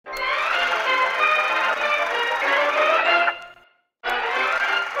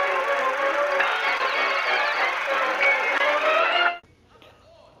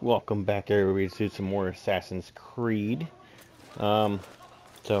welcome back everybody to some more Assassin's Creed. So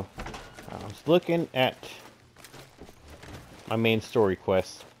I was looking at my main story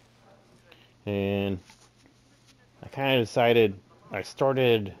quest, and I kind of decided I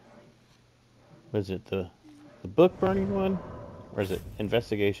started. Was it the book burning one, or is it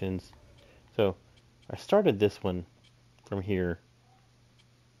investigations? So I started this one from here.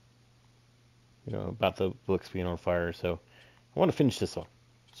 You know, about the books being on fire. So I want to finish this one.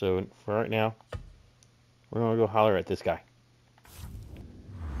 So for right now, we're gonna go holler at this guy.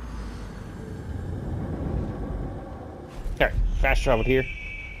 Alright, fast travel here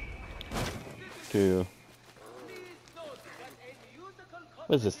to,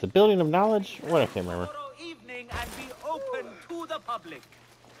 what is this, the Building of Knowledge? What, I can't remember.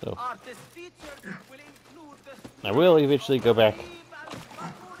 So I will eventually go back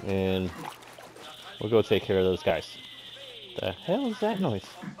and we'll go take care of those guys. The hell is that noise?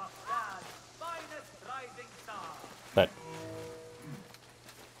 But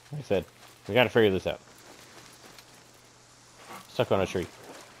like I said, we gotta figure this out. Stuck on a tree.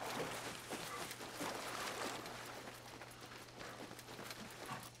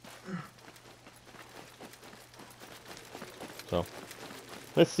 So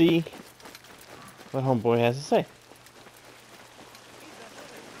let's see what homeboy has to say.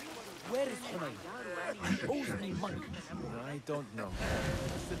 Where is he? Owes me money. I don't know.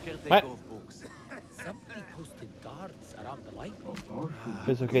 What? Somebody posted guards around the library.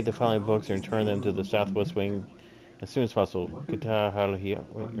 It's okay to find books and return them to the southwest wing as soon as possible. We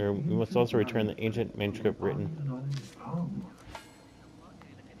must also return the ancient manuscript written.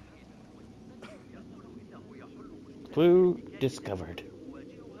 Clue discovered.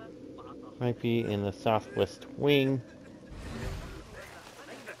 Might be in the southwest wing.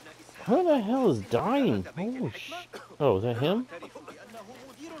 Who the hell is dying? Holy sh! Oh, is that him?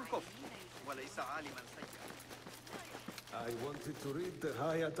 I wanted to read the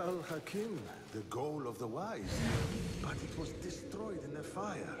Hayat al-Hakim, the goal of the wise, but it was destroyed in a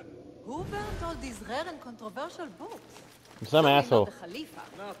fire. Who burned all these rare and controversial books? Some asshole. Not the Khalifa.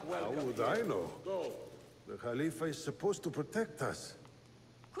 How would I know? The Khalifa is supposed to protect us.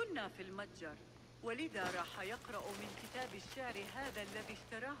 كنا في المتجر ولذا راح يقرأ من كتاب الشعر هذا الذي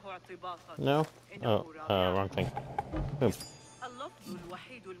اشتراه اعتباطا. No. Oh, wrong thing. Boom. اللفظ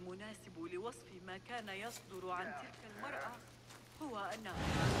الوحيد المناسب لوصف ما كان يصدر عن تلك المرأة هو أنها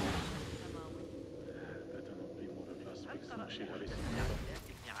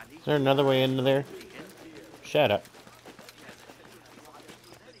Is there another way into there? Shut up.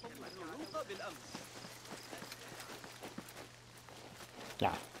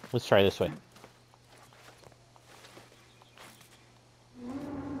 Nah, let's try this way.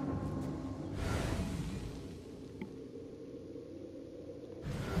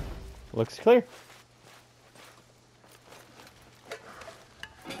 Looks clear.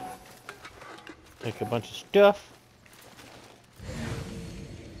 Take a bunch of stuff.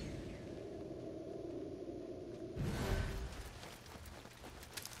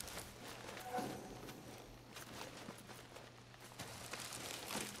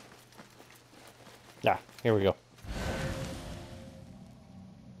 Ah, here we go.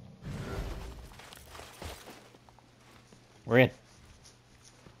 We're in.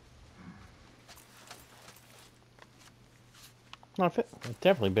 I've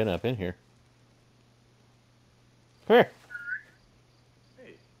definitely been up in here. Come here.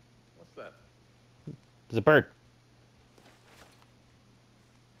 Hey, what's that? There's a bird.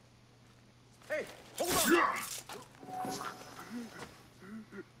 Hey, hold on!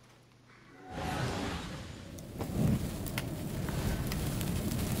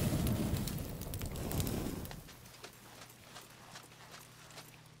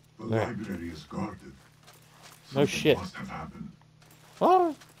 The library is guarded. No shit. Must have happened.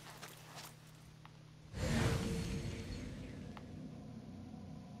 Oh.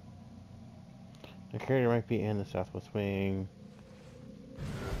 The carrier might be in the southwest wing.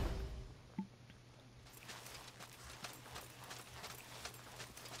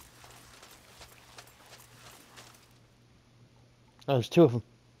 Oh, there's two of them.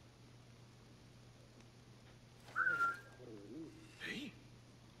 Hey,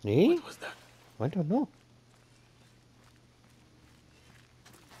 Eh? what was that? I don't know.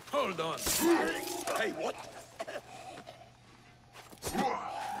 Hold on. Hey, what?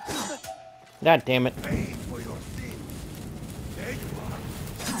 God damn it. Pay for your sin. There you are.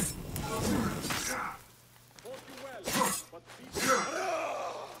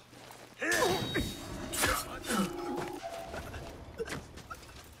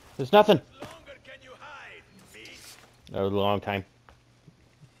 There's nothing. Longer can you hide, me? That was a long time.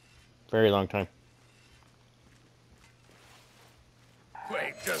 Very long time.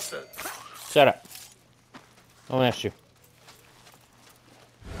 Wait just a... Shut up. I'll ask you.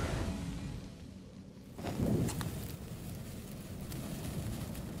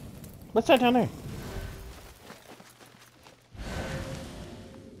 What's that down there?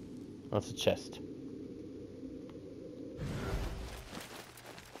 Oh, it's a chest.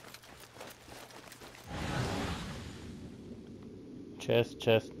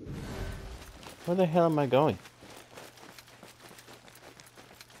 Chest. Where the hell am I going?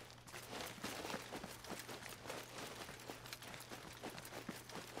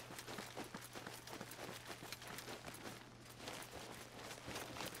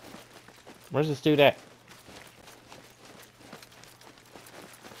 Where's this dude at?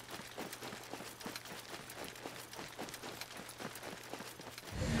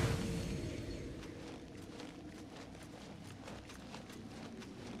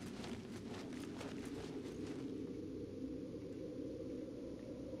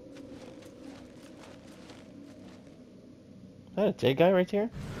 Is that a dead guy right here?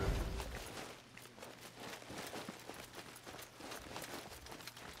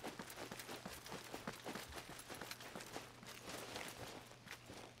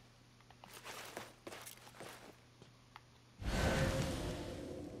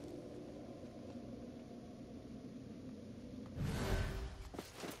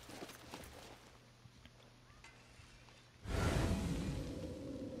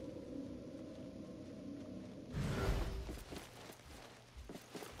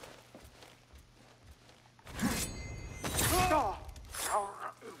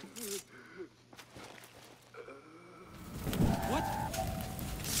 What?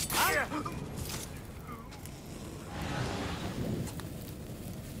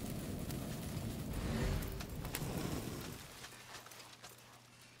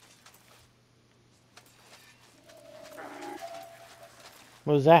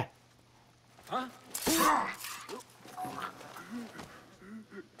 What was that? Huh?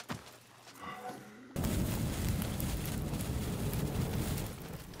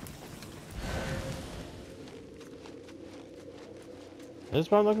 Is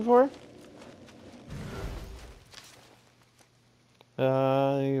this what I'm looking for? We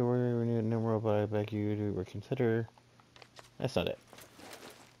need a new robot. I beg you to reconsider. That's not it.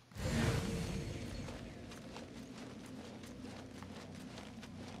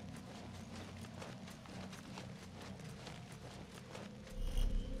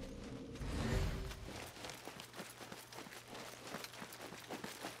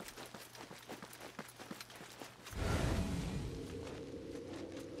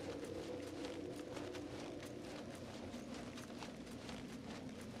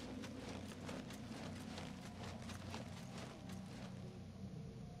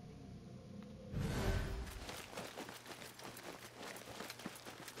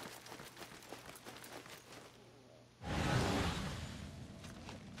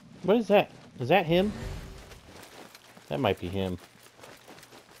 What is that? Is that him? That might be him.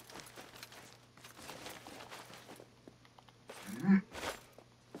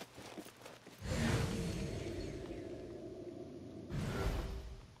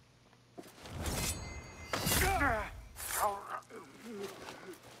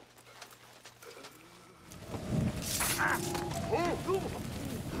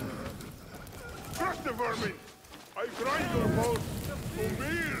 Crush the vermin! I grind your bones to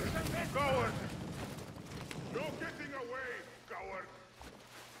meal, coward! No getting away, coward!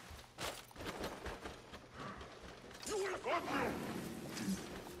 Got you!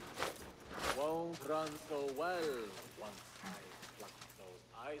 Won't run so well once I pluck those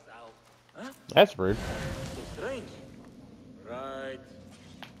eyes out. Huh? That's rude. So strange. Right.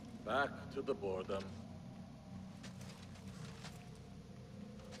 Back to the boredom.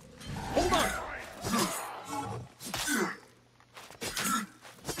 Hold on!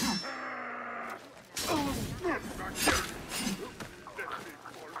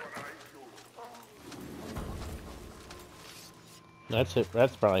 That's it.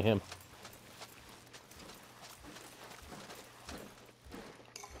 That's probably him.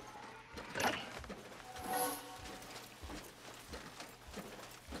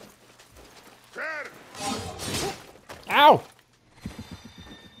 Ow!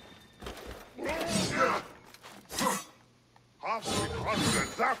 Half with harder than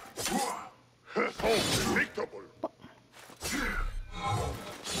that. So predictable.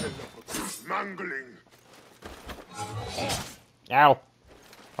 Mangling. Ow!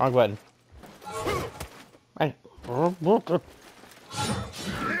 Wrong button. Hey.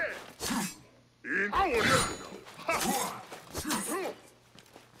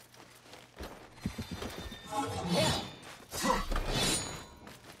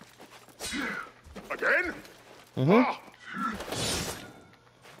 Again? Mm-hmm.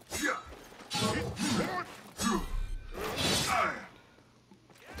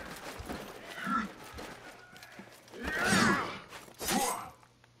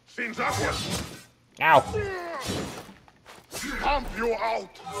 Seems obvious. Ow. Pump you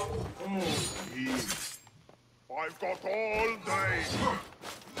out. Oh, please. I've got all day.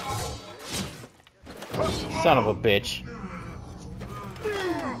 Son of a bitch.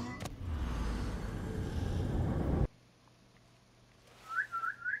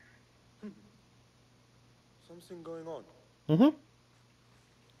 Something going on. Mm-hmm.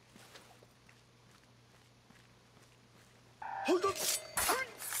 Hold on!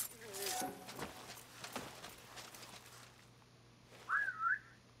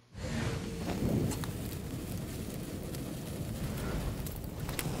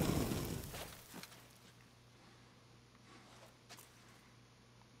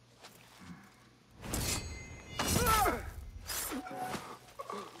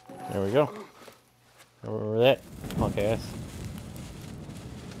 There we go. Over that punk ass.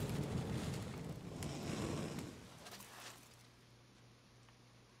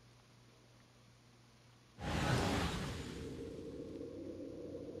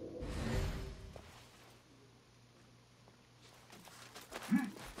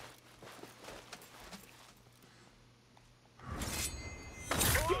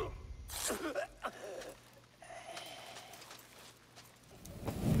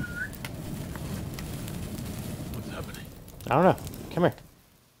 What's happening? I don't know. Come here.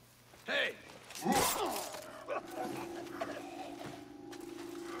 Hey!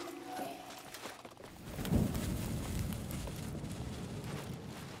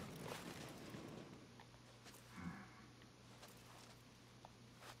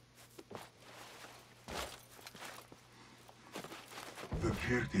 The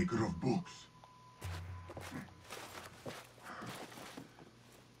caretaker of books.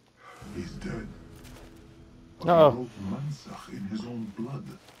 He's dead. But Uh-oh. he wrote Mansach in his own blood.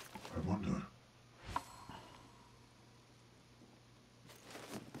 I wonder.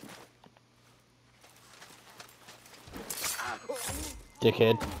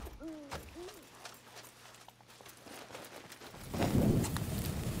 Dickhead.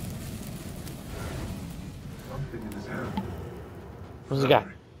 Something in his hand. What's he got?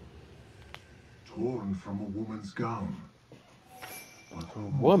 Torn from a woman's gown. But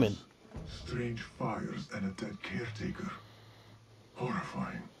almost Woman. strange fires and a dead caretaker.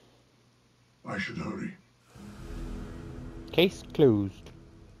 Horrifying. I should hurry. Case closed.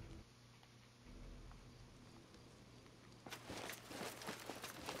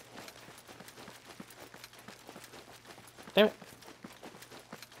 Damn it.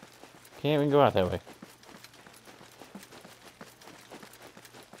 Can't even go out that way.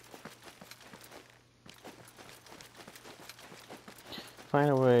 Find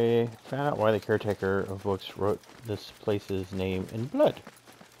out why the caretaker of books wrote this place's name in blood.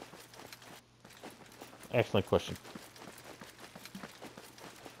 Excellent question.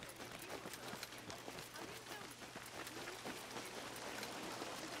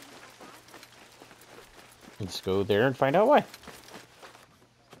 Let's go there and find out why.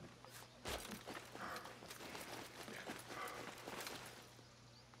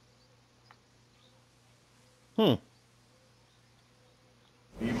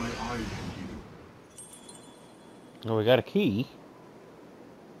 Be my eye, Enkidu. Oh, we got a key.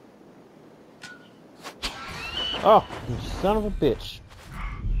 Oh, you son of a bitch.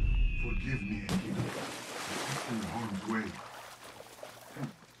 Forgive me, Enkidu. In harm's way.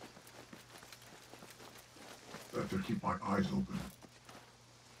 Better keep my eyes open.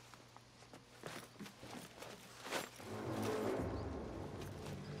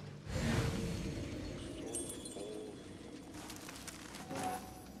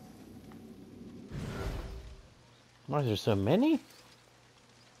 Why is there so many?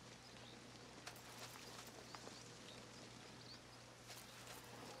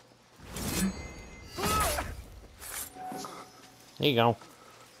 There you go.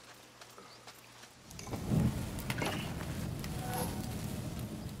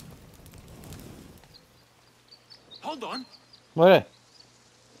 Hold on! What?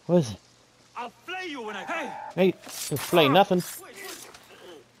 What is it? I'll flay you when I... Hey! Hey, you play nothing.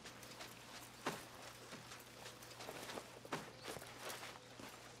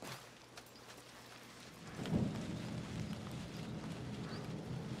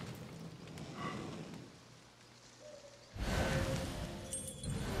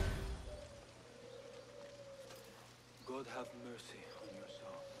 God have mercy on your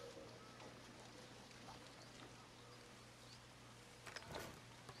soul.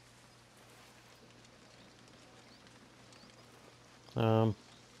 Go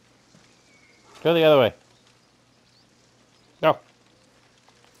the other way. Go.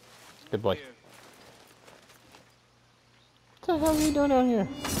 Good boy. What the hell are you doing down here?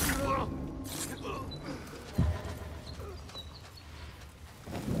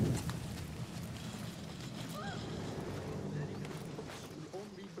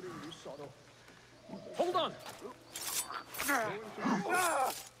 Only bring you sorrow. Hold on!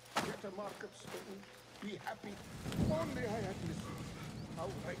 Get a market stone. Be happy. Only I had listened. How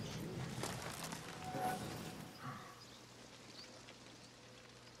right you.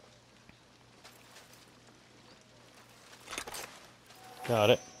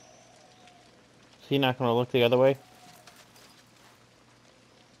 Got it. Is he not going to look the other way?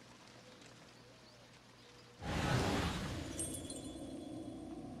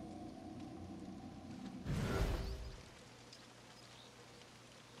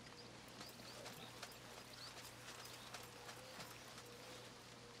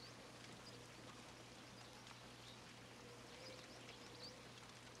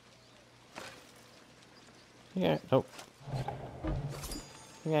 Yeah, nope.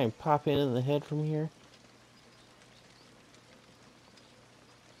 Yeah, I can pop in the head from here.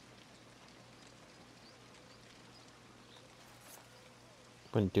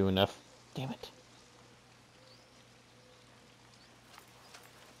 Wouldn't do enough. Damn it.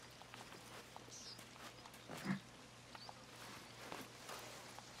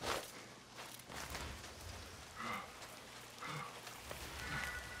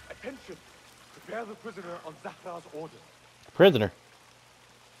 Attention! Prepare the prisoner on Zahra's order. Prisoner.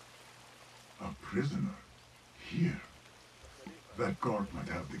 A prisoner? Here? That guard might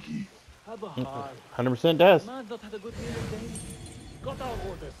have the key. هذا hard. 100% does. Man not had a good meal today. Got our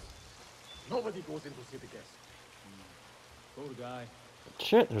orders. Nobody goes in to see the guest. Poor guy.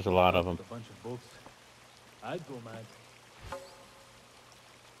 Shit, there's a lot of them. A bunch of books. I'd go mad.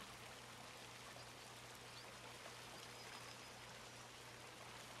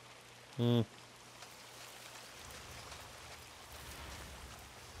 Hmm.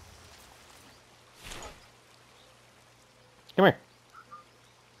 Come here.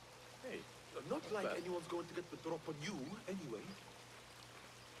 Hey, not like anyone's going to get the drop on you, anyway.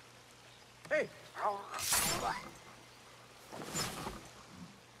 Hey!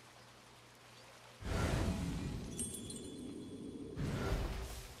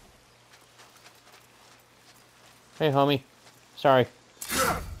 Hey, homie. Sorry.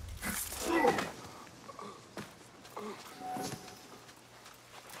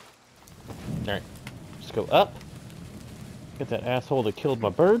 Alright. Let's go up. Get that asshole that killed my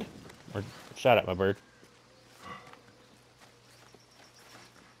bird. Or shot at my bird.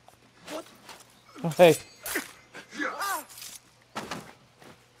 Oh, hey.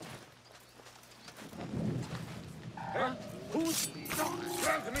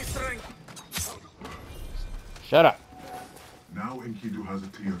 Grant me strength! Shut up. Now Enkidu has a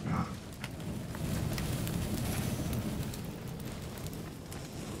clear path.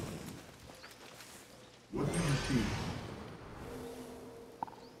 What do you see?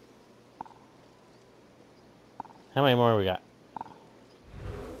 How many more we got?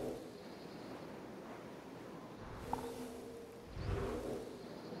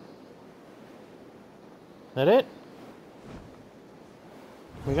 That it?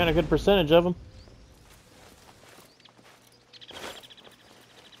 We got a good percentage of them.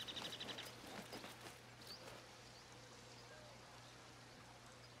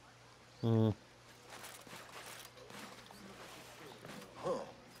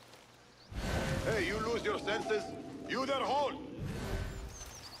 Hey, you lose your senses? You there, hold!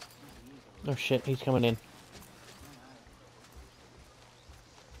 Oh shit, he's coming in.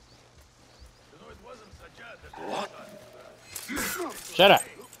 Shut up.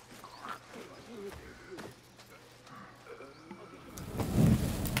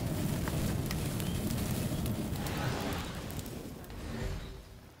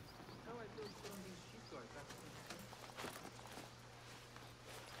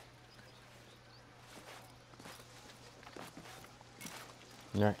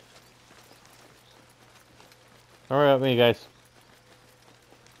 Alright. Alright with me, guys.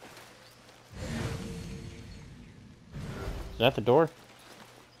 Is that the door?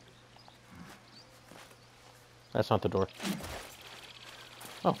 That's not the door.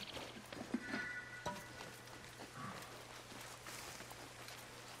 Oh.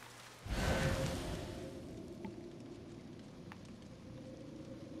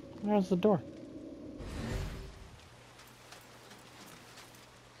 Where's the door?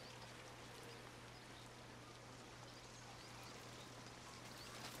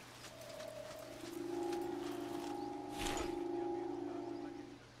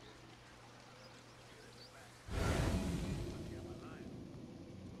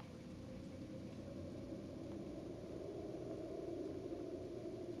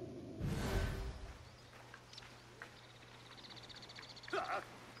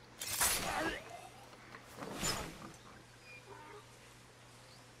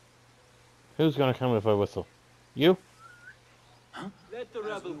 Who's gonna come if I whistle? You? Let the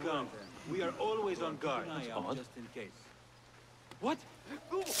rebel come. We are always on guard. Just in case. What?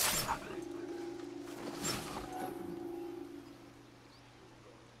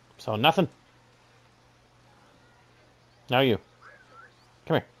 So nothing. Now you.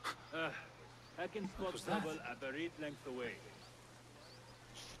 Come here. I can spot trouble a buried length away.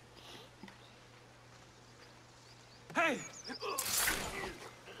 Hey!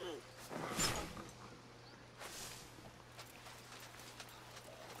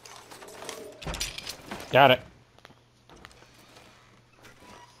 Got it.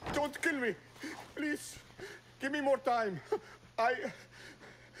 Don't kill me. Please. Give me more time. I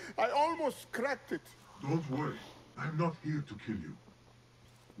almost cracked it. Don't worry. I'm not here to kill you.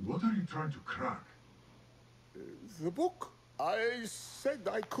 What are you trying to crack? The book. I said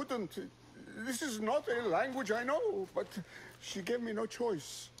I couldn't. This is not a language I know, but she gave me no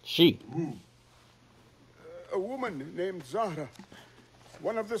choice. She. Who? A woman named Zahra.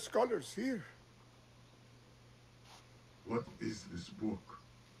 One of the scholars here. What is this book?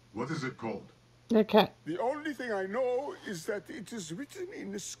 What is it called? Okay. The only thing I know is that it is written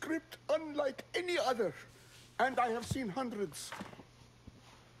in a script unlike any other. And I have seen hundreds.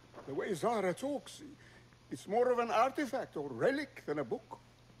 The way Zahra talks, it's more of an artifact or relic than a book.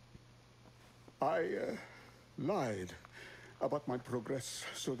 I lied about my progress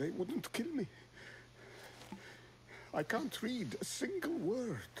so they wouldn't kill me. I can't read a single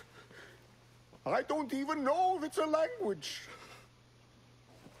word. I don't even know if it's a language.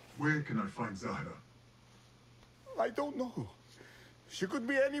 Where can I find Zahra? I don't know. She could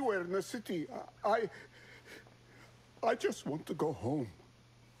be anywhere in the city. I just want to go home.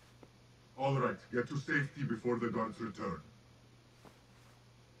 All right, get to safety before the guards return.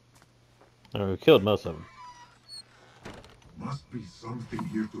 Oh, we killed most of them. Must be something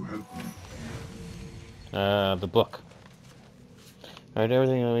here to help me. The book. Alright,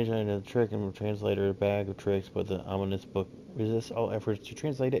 everything I mentioned in the trick and translator bag of tricks, but the ominous book resists all efforts to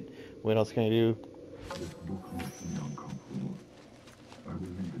translate it. What else can I do? This book makes me uncomfortable. I will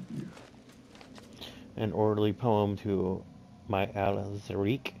leave it here. An orderly poem to my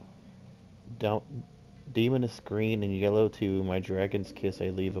Alazariq. Demoness green and yellow to my dragon's kiss I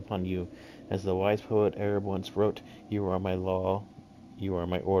leave upon you. As the wise poet Arab once wrote, you are my law, you are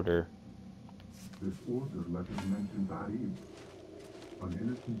my order. This order, like it mentioned Arib, an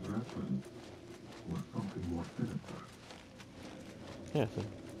innocent reference, or something more sinister. Yeah, so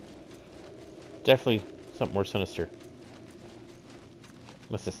definitely something more sinister.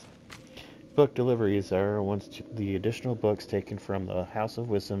 What's this? Book deliveries are once the additional books taken from the House of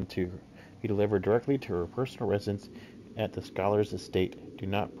Wisdom to be delivered directly to her personal residence at the scholar's estate. Do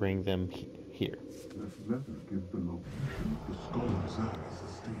not bring them here. This letter gives the location of the scholar Zahra's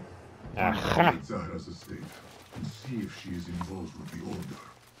estate. Aha! Find Zahra's estate and see if she is involved with the order.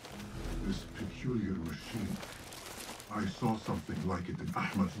 This peculiar machine. I saw something like it in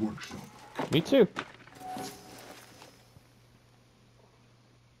Ahmad's workshop. Me too.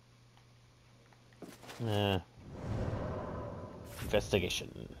 Investigation.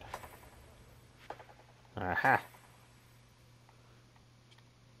 Aha.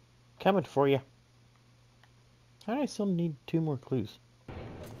 Coming for you. How do I still need 2 more clues?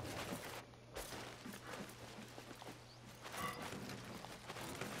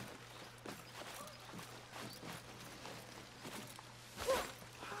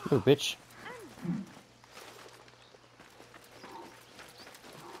 Oh, bitch.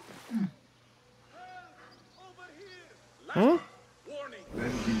 Huh?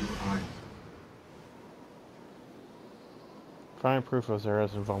 Lend me your eyes. Find proof of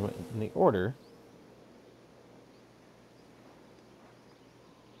Zara's involvement in the order.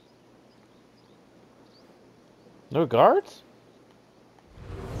 No guards?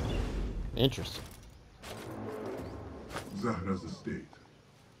 Interesting. Zahra's estate.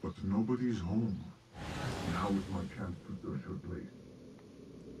 But nobody's home. Now is my chance to search her place.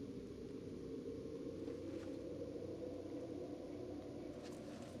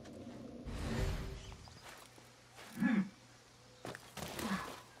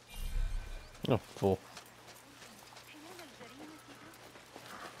 Oh, fool.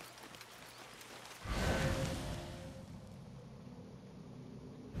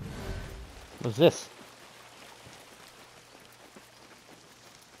 What's this?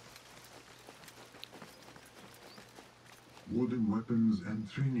 Wooden weapons and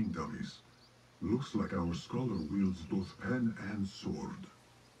training dummies. Looks like our scholar wields both pen and sword.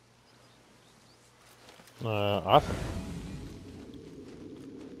 Awesome.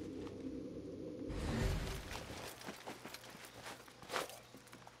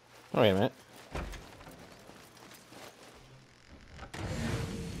 Oh, wait a minute.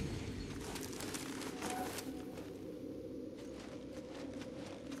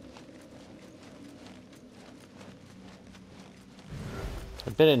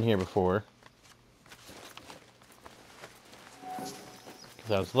 I've been in here before.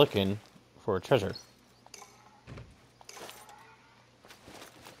 Because I was looking for a treasure.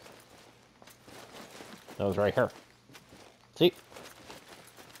 That was right here. See?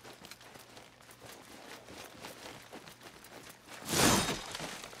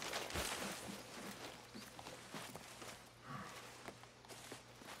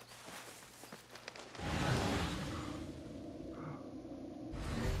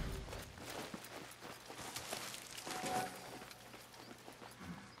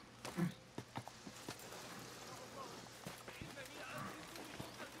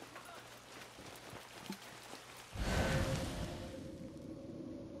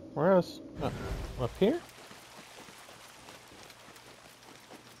 Where else? Oh, up here?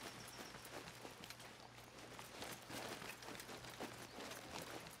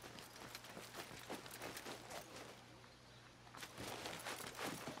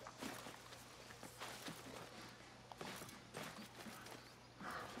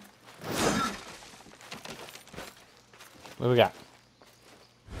 What do we got?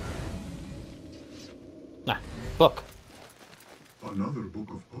 Ah, book. Another book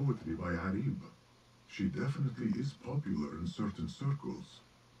of poetry by Harib. She definitely is popular in certain circles.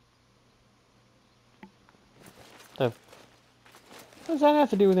 What does that have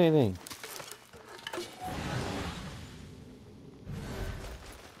to do with anything?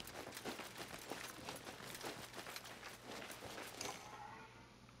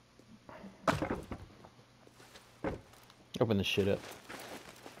 Open this shit up.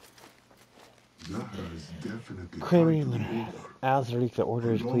 Zahra is definitely Creamy trying to Leonard. be older. Azariq, the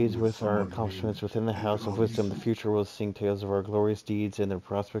Order is Along pleased with with our someone accomplishments named within the House of Wisdom. The Ibrahim. future will sing tales of our glorious deeds and the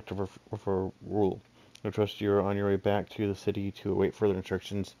prospect of our rule. I trust you are on your way back to the city to await further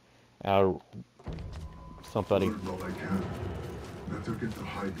instructions. Somebody. Learn all I can. Better get to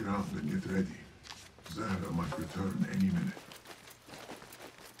high ground and get ready. Zahra might return any minute.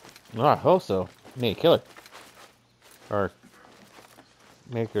 I hope so. Me, kill her. Or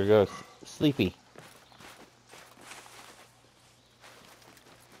make her go sleepy.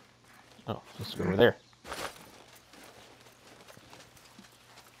 Oh, let's go over there.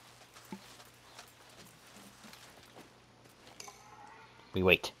 We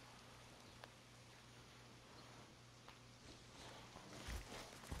wait.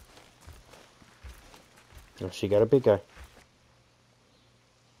 Oh, she got a big guy.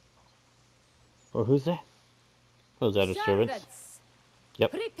 Oh, who's that? Oh, is that a servant? Servants,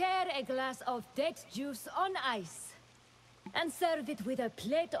 Yep. prepare a glass of date juice on ice, and serve it with a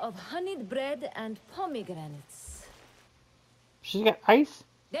plate of honeyed bread and pomegranates. She's got ice?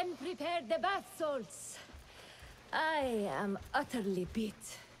 Then prepare the bath salts. I am utterly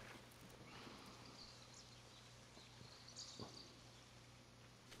beat.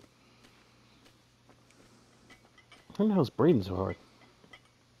 Who the hell's breathing so hard?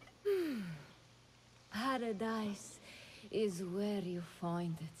 Paradise is where you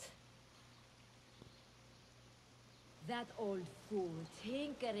find it. That old fool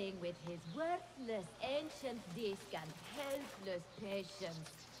tinkering with his worthless ancient disc and helpless patience.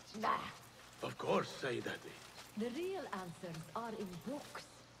 Bah! Of course, say Daddy. The real answers are in books.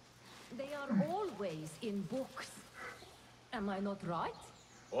 They are always in books. Am I not right?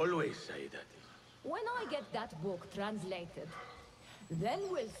 Always say Daddy. When I get that book translated, then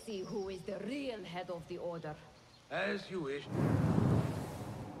we'll see who is the real head of the Order. As you wish.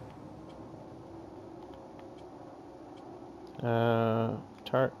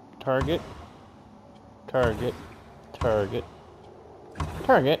 Target. Target. Target.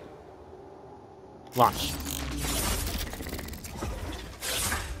 Target. Launch.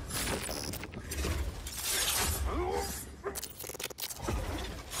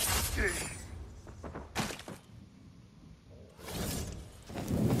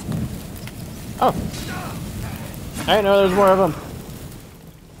 Oh! I didn't know there was more of them.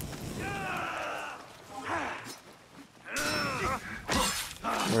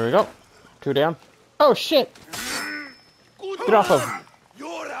 There we go. 2 down. Oh shit! Get off of him.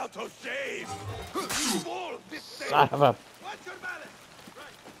 You're out of shape! Son of a... Watch your balance!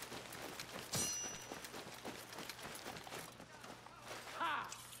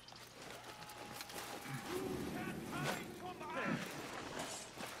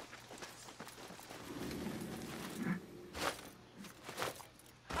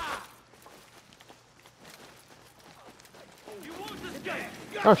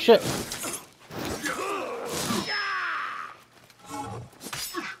 Oh shit!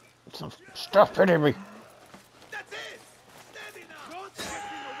 Some stuff hitting me. That's it! Steady now! Don't get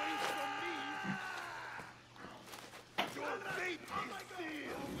away from me! Your fate is sealed!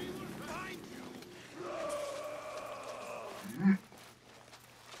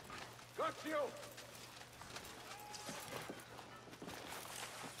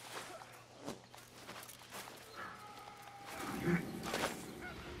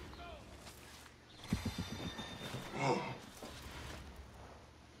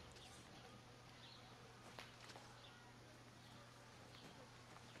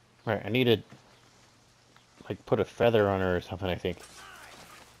 Right, I need to like put a feather on her or something, I think.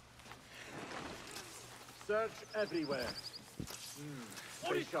 Search everywhere.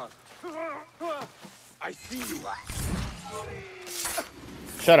 Stay sharp. I see you.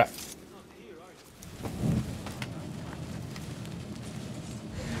 Shut up.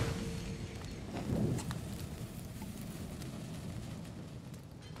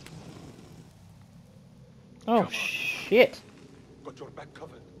 Oh shit. Got your back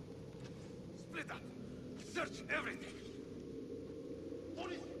covered. Split up. Search everything.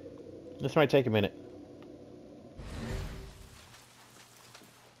 This might take a minute.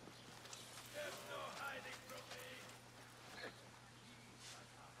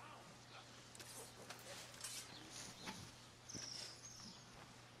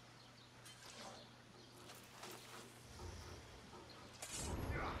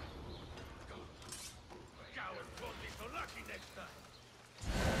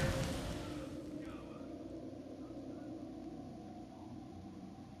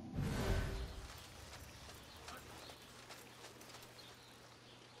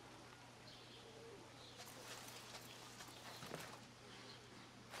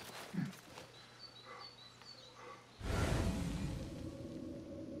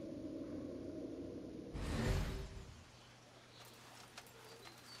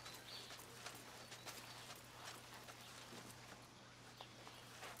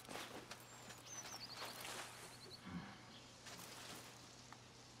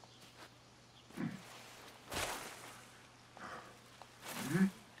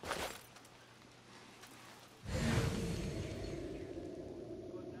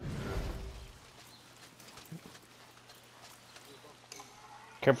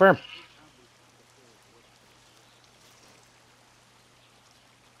 Confirm.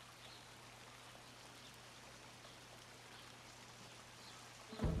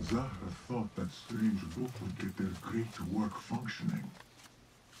 Zahra thought that strange book would get their great work functioning.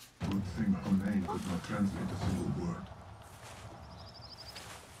 Good thing Hunayn could not translate a single word.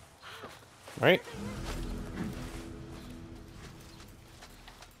 Right?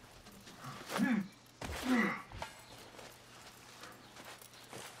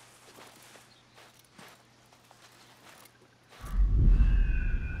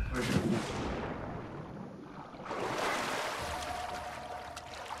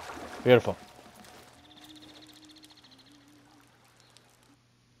 Beautiful.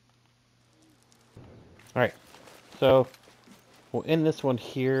 Alright, so we'll end this one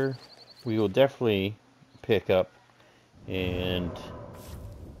here. We will definitely pick up and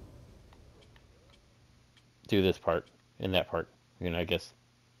do this part and that part. And I guess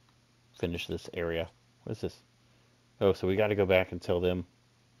finish this area. What is this? Oh, so we got to go back and tell them.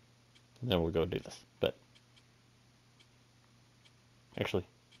 And then we'll go do this. But actually,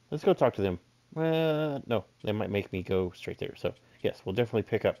 let's go talk to them. No, they might make me go straight there. So yes, we'll definitely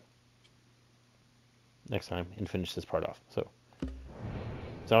pick up next time and finish this part off. So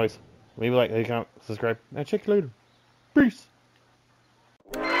as always, leave a like, leave a comment, subscribe, and I'll check you later. Peace.